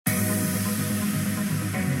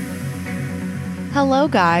Hello,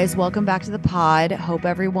 guys. Welcome back to the pod. Hope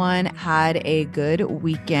everyone had a good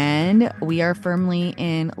weekend. We are firmly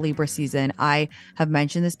in Libra season. I have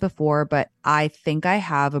mentioned this before, but I think I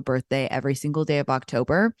have a birthday every single day of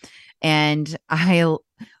October. And I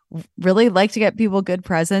really like to get people good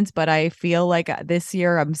presents, but I feel like this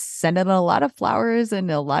year I'm sending a lot of flowers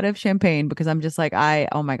and a lot of champagne because I'm just like,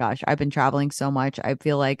 oh my gosh, I've been traveling so much. I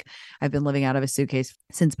feel like I've been living out of a suitcase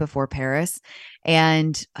since before Paris.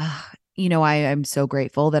 And I am so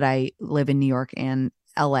grateful that I live in New York and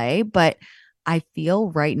LA, but I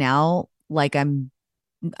feel right now like I'm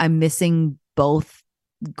missing both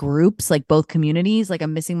groups, like both communities. Like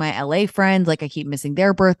I'm missing my LA friends, like I keep missing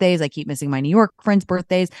their birthdays, I keep missing my New York friends'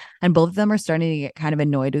 birthdays, and both of them are starting to get kind of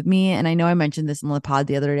annoyed with me. And I know I mentioned this in the pod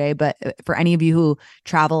the other day, but for any of you who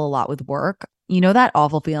travel a lot with work, you know that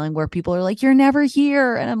awful feeling where people are like, "You're never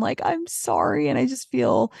here," and I'm like, "I'm sorry," and I just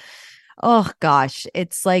feel, oh gosh,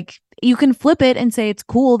 it's like you can flip it and say it's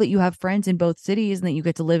cool that you have friends in both cities and that you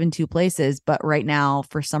get to live in two places. But right now,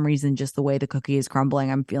 for some reason, just the way the cookie is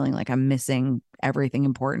crumbling, I'm feeling like I'm missing everything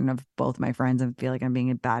important of both my friends. I feel like I'm being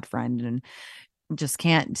a bad friend and just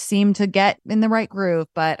can't seem to get in the right groove.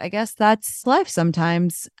 But I guess that's life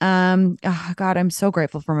sometimes. Oh God, I'm so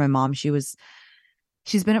grateful for my mom.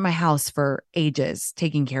 She's been at my house for ages,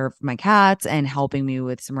 taking care of my cats and helping me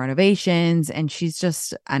with some renovations. And she's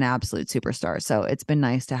just an absolute superstar. So it's been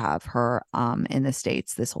nice to have her in the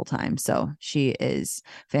States this whole time. So she is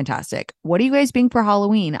fantastic. What are you guys being for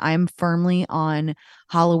Halloween? I'm firmly on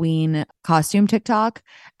Halloween costume TikTok.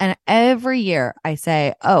 And every year I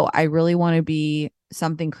say, oh, I really want to be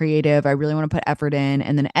something creative. I really want to put effort in.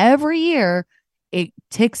 And then every year it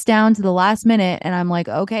ticks down to the last minute and I'm like,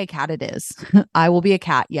 okay, cat it is. I will be a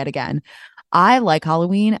cat yet again. I like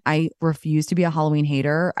Halloween. I refuse to be a Halloween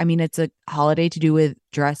hater. I mean, it's a holiday to do with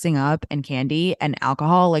dressing up and candy and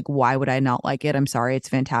alcohol. Like, why would I not like it? I'm sorry, it's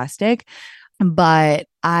fantastic. But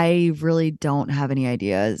I really don't have any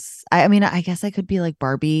ideas. I mean, I guess I could be like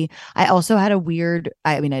Barbie. I also had a weird,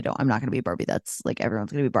 I mean, I'm not going to be Barbie. That's like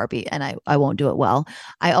everyone's going to be Barbie and I won't do it well.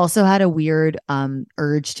 I also had a weird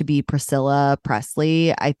urge to be Priscilla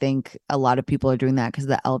Presley. I think a lot of people are doing that because of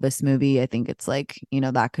the Elvis movie. I think it's like,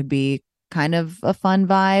 that could be kind of a fun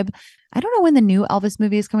vibe. I don't know when the new Elvis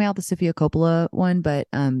movie is coming out, the Sofia Coppola one, but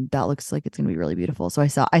that looks like it's gonna be really beautiful. So I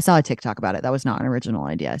saw a TikTok about it. That was not an original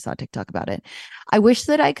idea. I saw a TikTok about it. I wish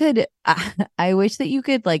that I could I wish that you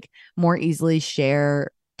could like more easily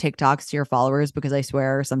share TikToks to your followers because I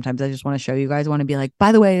swear sometimes I just want to show you guys, want to be like,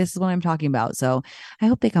 by the way, this is what I'm talking about. So I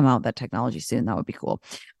hope they come out with that technology soon. That would be cool.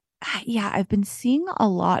 Yeah, I've been seeing a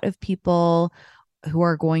lot of people who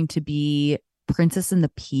are going to be Princess and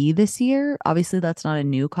the Pea this year. Obviously, that's not a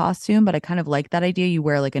new costume, but I kind of like that idea. You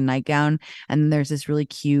wear like a nightgown, and then there's this really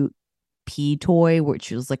cute pea toy,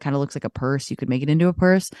 which is like kind of looks like a purse. You could make it into a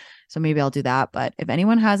purse. So maybe I'll do that. But if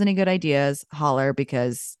anyone has any good ideas, holler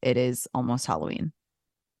because it is almost Halloween.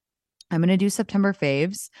 I'm going to do September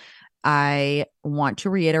faves. I want to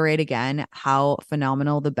reiterate again how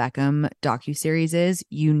phenomenal the Beckham docuseries is.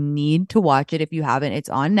 You need to watch it if you haven't. It's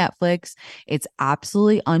on Netflix. It's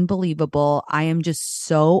absolutely unbelievable. I am just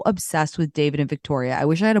so obsessed with David and Victoria. I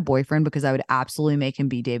wish I had a boyfriend because I would absolutely make him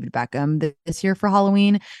be David Beckham this year for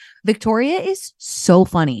Halloween. Victoria is so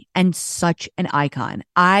funny and such an icon.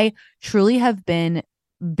 I truly have been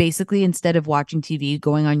basically, instead of watching TV,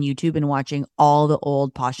 going on YouTube and watching all the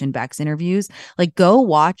old Posh and Becks interviews. Like, go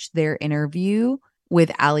watch their interview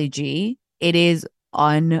with Ali G. It is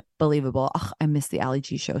unbelievable. Ugh, I miss the Ali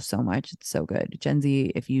G show so much. It's so good. Gen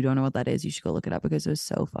Z, if you don't know what that is, you should go look it up because it was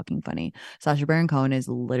so fucking funny. Sacha Baron Cohen is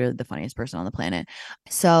literally the funniest person on the planet.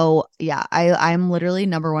 So yeah, I'm literally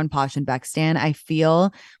number one Posh and Beck stan. I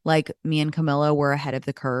feel like me and Camilla were ahead of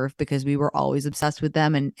the curve because we were always obsessed with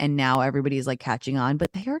them, and now everybody's like catching on,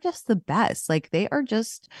 but they are just the best. Like they are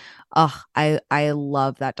just, I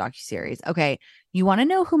love that docuseries. Okay, you want to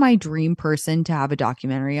know who my dream person to have a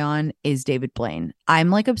documentary on is? David Blaine. I'm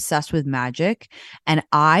like obsessed with magic and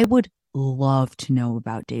I would love to know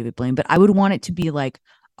about David Blaine, but I would want it to be like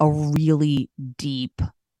a really deep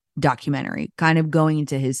documentary, kind of going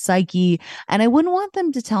into his psyche. And I wouldn't want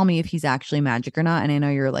them to tell me if he's actually magic or not. And I know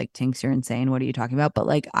you're like, Tinks, you're insane. What are you talking about? But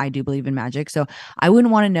like, I do believe in magic. So I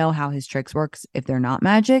wouldn't want to know how his tricks works if they're not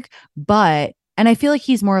magic. But and I feel like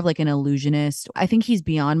he's more of like an illusionist. I think he's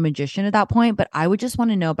beyond magician at that point, but I would just want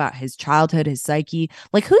to know about his childhood, his psyche.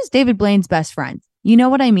 Like, who's David Blaine's best friend? You know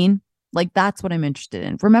what I mean? Like that's what I'm interested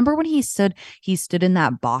in. Remember when he stood in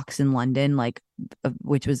that box in London, like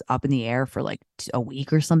which was up in the air for like a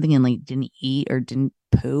week or something, and like didn't eat or didn't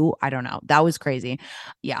poo. I don't know. That was crazy.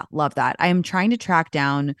 Yeah, love that. I am trying to track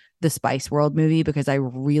down the Spice World movie because I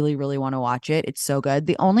really, really want to watch it. It's so good.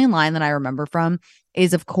 The only line that I remember from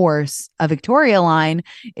is, of course, a Victoria line.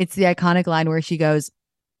 It's the iconic line where she goes,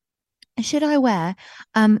 should I wear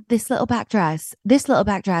this little back dress,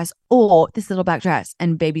 or this little black dress?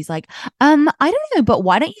 And baby's like, I don't know, but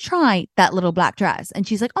why don't you try that little black dress? And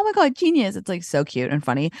she's like, oh my God, genius. It's like so cute and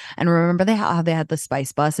funny. And remember how they had the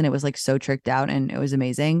Spice Bus and it was like so tricked out and it was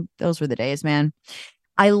amazing. Those were the days, man.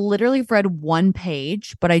 I literally read one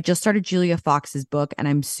page, but I just started Julia Fox's book and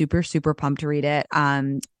I'm super, super pumped to read it.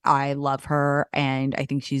 I love her and I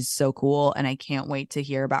think she's so cool. And I can't wait to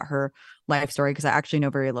hear about her life story because I actually know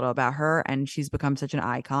very little about her and she's become such an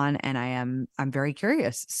icon and I'm very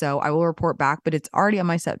curious. So I will report back, but it's already on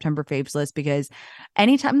my September faves list because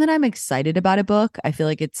anytime that I'm excited about a book, I feel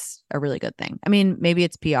like it's a really good thing. I mean, maybe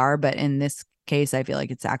it's PR, but in this case, I feel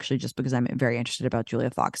like it's actually just because I'm very interested about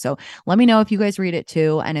Julia Fox. So let me know if you guys read it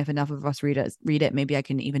too. And if enough of us read it, maybe I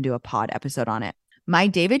can even do a pod episode on it. My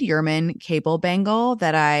David Yurman cable bangle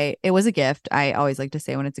it was a gift. I always like to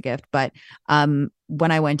say when it's a gift, but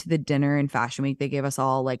when I went to the dinner in Fashion Week, they gave us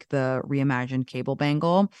all like the reimagined cable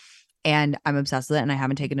bangle and I'm obsessed with it and I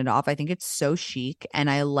haven't taken it off. I think it's so chic and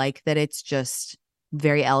I like that it's just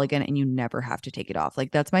very elegant and you never have to take it off.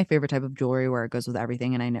 Like that's my favorite type of jewelry where it goes with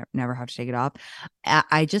everything and I never have to take it off.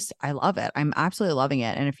 I love it. I'm absolutely loving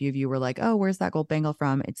it. And a few of you were like, "Oh, where's that gold bangle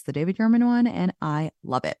from?" It's the David Yurman one and I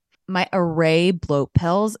love it. My Array bloat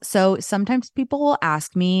pills. So sometimes people will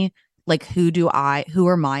ask me like who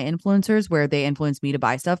are my influencers where they influence me to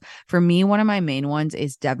buy stuff. For me, one of my main ones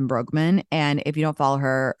is Devin Brogman. And if you don't follow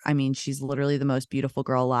her, I mean, she's literally the most beautiful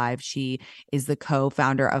girl alive. She is the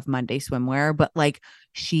co-founder of Monday Swimwear, but like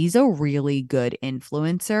she's a really good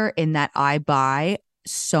influencer in that I buy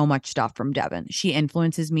so much stuff from Devin. She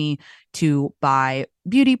influences me to buy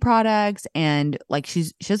beauty products and like she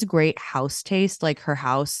has a great house taste, like her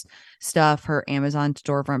house stuff, her Amazon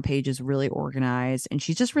storefront page is really organized and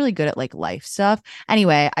she's just really good at like life stuff.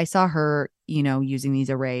 Anyway, I saw her, using these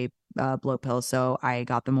Array bloat pills, so I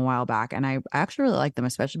got them a while back and I actually really like them,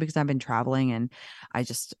 especially because I've been traveling and I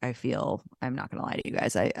feel, I'm not gonna lie to you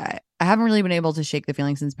guys, I haven't really been able to shake the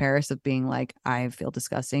feeling since Paris of being like I feel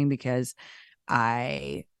disgusting because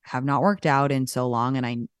I have not worked out in so long and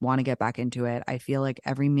I want to get back into it. I feel like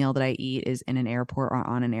every meal that I eat is in an airport or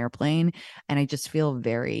on an airplane and I just feel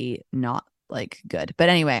very not like good. But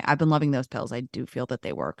anyway, I've been loving those pills. I do feel that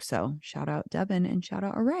they work. So shout out Devin and shout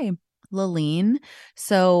out Array. Laline.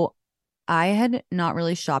 So I had not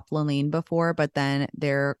really shopped Laline before, but then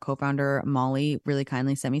their co-founder Molly really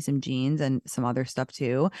kindly sent me some jeans and some other stuff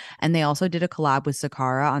too. And they also did a collab with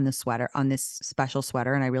Sakara on the sweater, on this special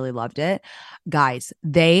sweater, and I really loved it. Guys,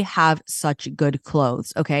 they have such good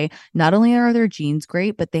clothes. Okay. Not only are their jeans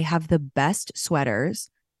great, but they have the best sweaters,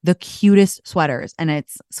 the cutest sweaters, and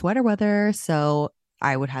it's sweater weather. So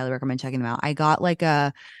I would highly recommend checking them out. I got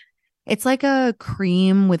it's like a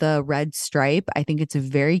cream with a red stripe. I think it's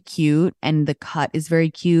very cute and the cut is very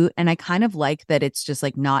cute. And I kind of like that it's just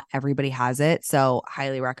like not everybody has it. So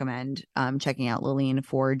highly recommend checking out Lillian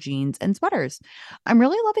for jeans and sweaters. I'm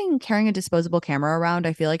really loving carrying a disposable camera around.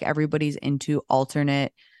 I feel like everybody's into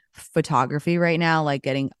alternate photography right now, like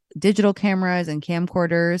getting digital cameras and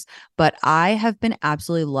camcorders, but I have been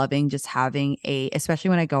absolutely loving just having especially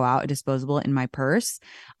when I go out, a disposable in my purse.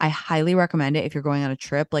 I highly recommend it if you're going on a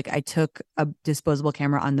trip. Like I took a disposable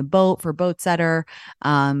camera on the boat for Boat Setter.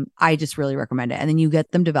 I just really recommend it. And then you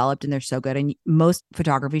get them developed and they're so good. And most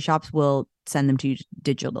photography shops will send them to you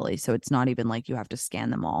digitally. So it's not even like you have to scan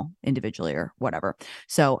them all individually or whatever.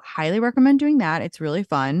 So highly recommend doing that. It's really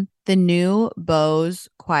fun. The new Bose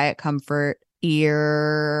Quiet Comfort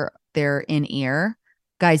they're in ear.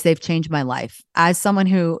 Guys, they've changed my life. As someone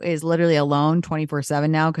who is literally alone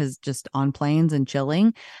 24/7 now, because just on planes and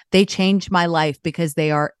chilling, they changed my life because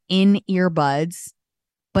they are in earbuds,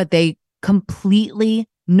 but they completely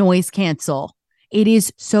noise cancel. It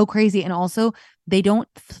is so crazy. And also, they don't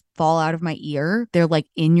fall out of my ear. They're like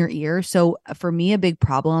in your ear. So for me, a big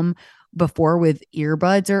problem before with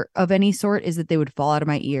earbuds or of any sort is that they would fall out of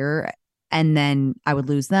my ear and then I would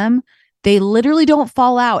lose them. They literally don't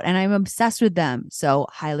fall out and I'm obsessed with them. So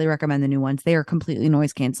highly recommend the new ones. They are completely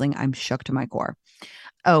noise canceling. I'm shook to my core.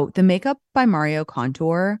 Oh, the Makeup by Mario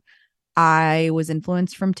Contour. I was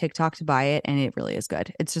influenced from TikTok to buy it, and it really is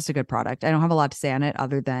good. It's just a good product. I don't have a lot to say on it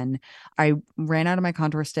other than I ran out of my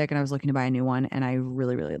contour stick and I was looking to buy a new one, and I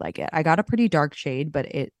really, really like it. I got a pretty dark shade, but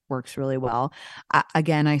it works really well.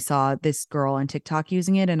 Again, I saw this girl on TikTok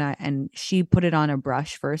using it, and she put it on a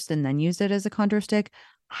brush first and then used it as a contour stick.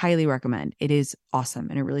 Highly recommend. It is awesome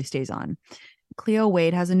and it really stays on. Cleo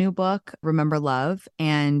Wade has a new book, Remember Love,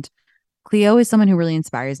 and Cleo is someone who really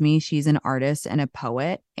inspires me. She's an artist and a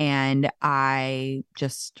poet, and I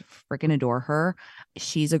just freaking adore her.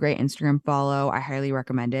 She's a great Instagram follow. I highly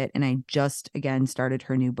recommend it. And I just again started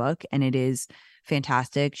her new book, and it is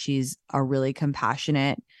fantastic. She's a really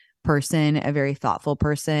compassionate person, a very thoughtful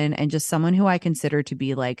person, and just someone who I consider to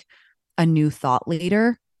be like a new thought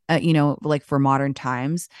leader. Like for modern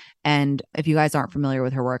times. And if you guys aren't familiar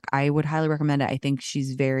with her work, I would highly recommend it. I think she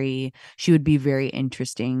would be very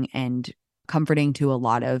interesting and comforting to a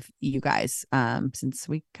lot of you guys, since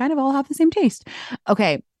we kind of all have the same taste.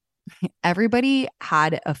 Okay. Everybody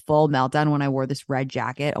had a full meltdown when I wore this red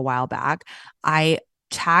jacket a while back. I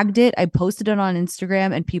tagged it, I posted it on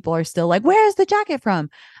Instagram, and people are still like, where's the jacket from?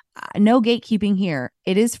 No gatekeeping here.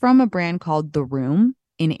 It is from a brand called The Room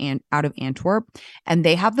out of Antwerp, and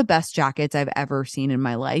they have the best jackets I've ever seen in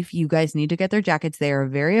my life. You guys need to get their jackets. They are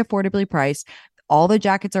very affordably priced. All the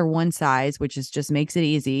jackets are one size, which is just makes it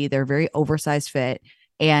easy. They're very oversized fit.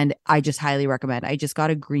 And I just highly recommend. I just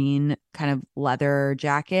got a green kind of leather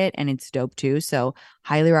jacket and it's dope too. So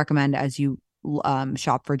highly recommend as you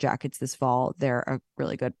shop for jackets this fall. They're a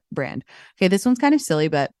really good brand. Okay, this one's kind of silly,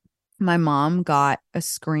 but my mom got a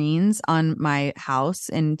screens on my house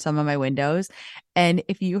and some of my windows. And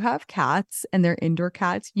if you have cats and they're indoor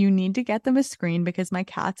cats, you need to get them a screen because my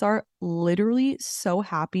cats are literally so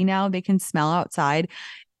happy now. They can smell outside.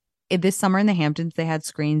 This summer in the Hamptons, they had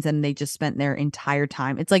screens and they just spent their entire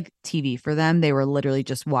time. It's like TV for them. They were literally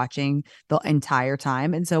just watching the entire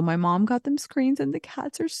time. And so my mom got them screens and the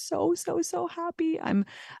cats are so, so, so happy. I'm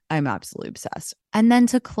absolutely obsessed. And then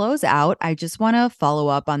to close out, I just want to follow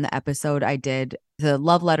up on the episode I did, the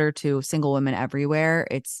love letter to single women everywhere.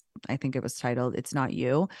 I think it was titled It's Not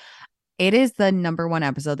You. It is the number one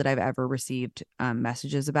episode that I've ever received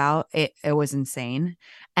messages about. It was insane.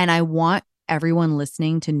 And I want everyone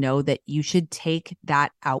listening to know that you should take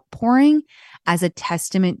that outpouring as a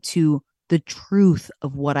testament to the truth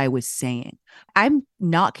of what I was saying. I'm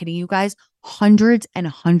not kidding you guys. Hundreds and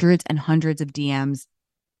hundreds and hundreds of DMs,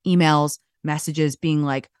 emails, messages being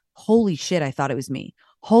like, holy shit, I thought it was me.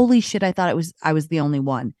 Holy shit, I was the only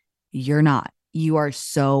one. You're not. You are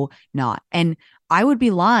so not. And I would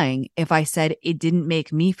be lying if I said it didn't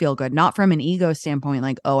make me feel good, not from an ego standpoint,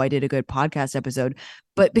 like, oh, I did a good podcast episode,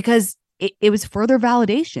 but because it was further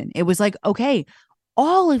validation. It was like, okay,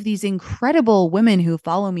 all of these incredible women who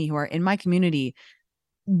follow me, who are in my community,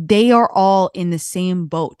 they are all in the same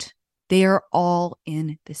boat. They are all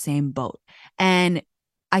in the same boat. And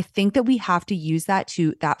I think that we have to use that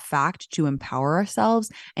fact to empower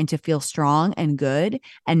ourselves and to feel strong and good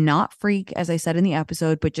and not freak, as I said in the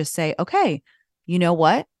episode, but just say, okay, you know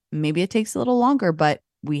what? Maybe it takes a little longer, but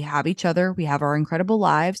we have each other. We have our incredible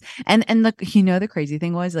lives. And the crazy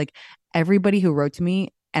thing was like everybody who wrote to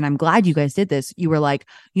me, and I'm glad you guys did this. You were like,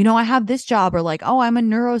 I have this job, or like, oh, I'm a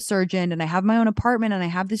neurosurgeon and I have my own apartment and I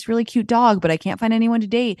have this really cute dog, but I can't find anyone to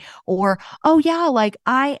date. Or, oh yeah, like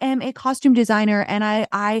I am a costume designer and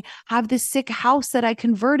I have this sick house that I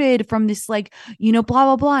converted from this like, blah,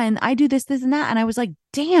 blah, blah. And I do this, and that. And I was like,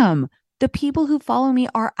 damn, the people who follow me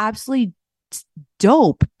are absolutely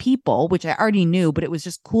dope people, which I already knew, but it was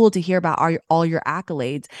just cool to hear about all your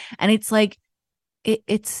accolades. And it's like,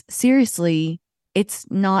 it's seriously, it's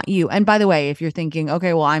not you. And by the way, if you're thinking,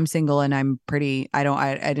 okay, well, I'm single and I'm pretty, I don't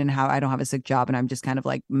have a sick job and I'm just kind of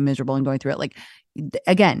like miserable and going through it. Like,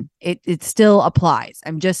 again, it still applies.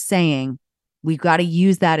 I'm just saying we've got to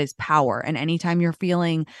use that as power. And anytime you're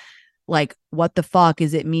feeling like, what the fuck,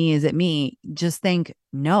 is it me? Is it me? Just think,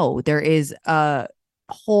 no, there is a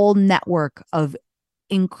whole network of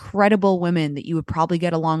incredible women that you would probably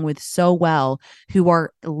get along with so well, who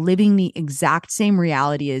are living the exact same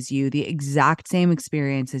reality as you, the exact same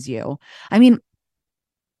experience as you. I mean,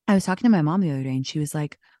 I was talking to my mom the other day and she was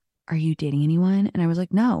like, are you dating anyone? And I was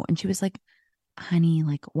like, no. And she was like, honey,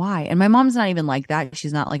 like, why? And my mom's not even like that.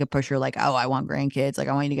 She's not like a pusher, like, oh, I want grandkids. Like,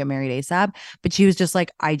 I want you to get married ASAP. But she was just like,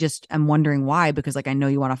 I'm wondering why, because like, I know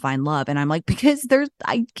you want to find love. And I'm like, because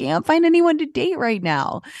I can't find anyone to date right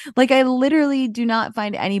now. Like, I literally do not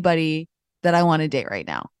find anybody that I want to date right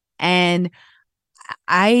now. And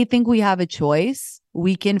I think we have a choice.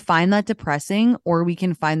 We can find that depressing or we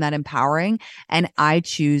can find that empowering. And I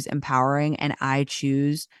choose empowering and I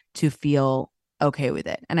choose to feel okay with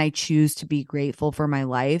it. And I choose to be grateful for my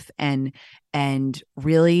life and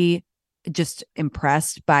really just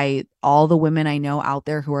impressed by all the women I know out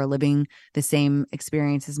there who are living the same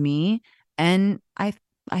experience as me. And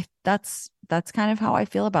that's kind of how I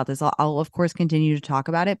feel about this. I'll of course continue to talk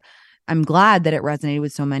about it. I'm glad that it resonated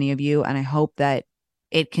with so many of you, and I hope that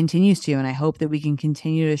it continues to, and I hope that we can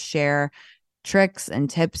continue to share tricks and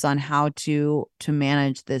tips on how to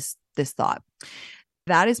manage this thought.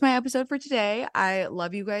 That is my episode for today. I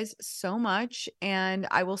love you guys so much, and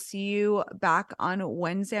I will see you back on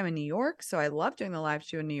Wednesday. I'm in New York, so I love doing the live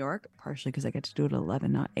show in New York, partially because I get to do it at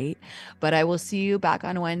 11, not 8. But I will see you back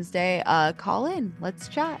on Wednesday. Call in. Let's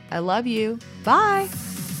chat. I love you. Bye.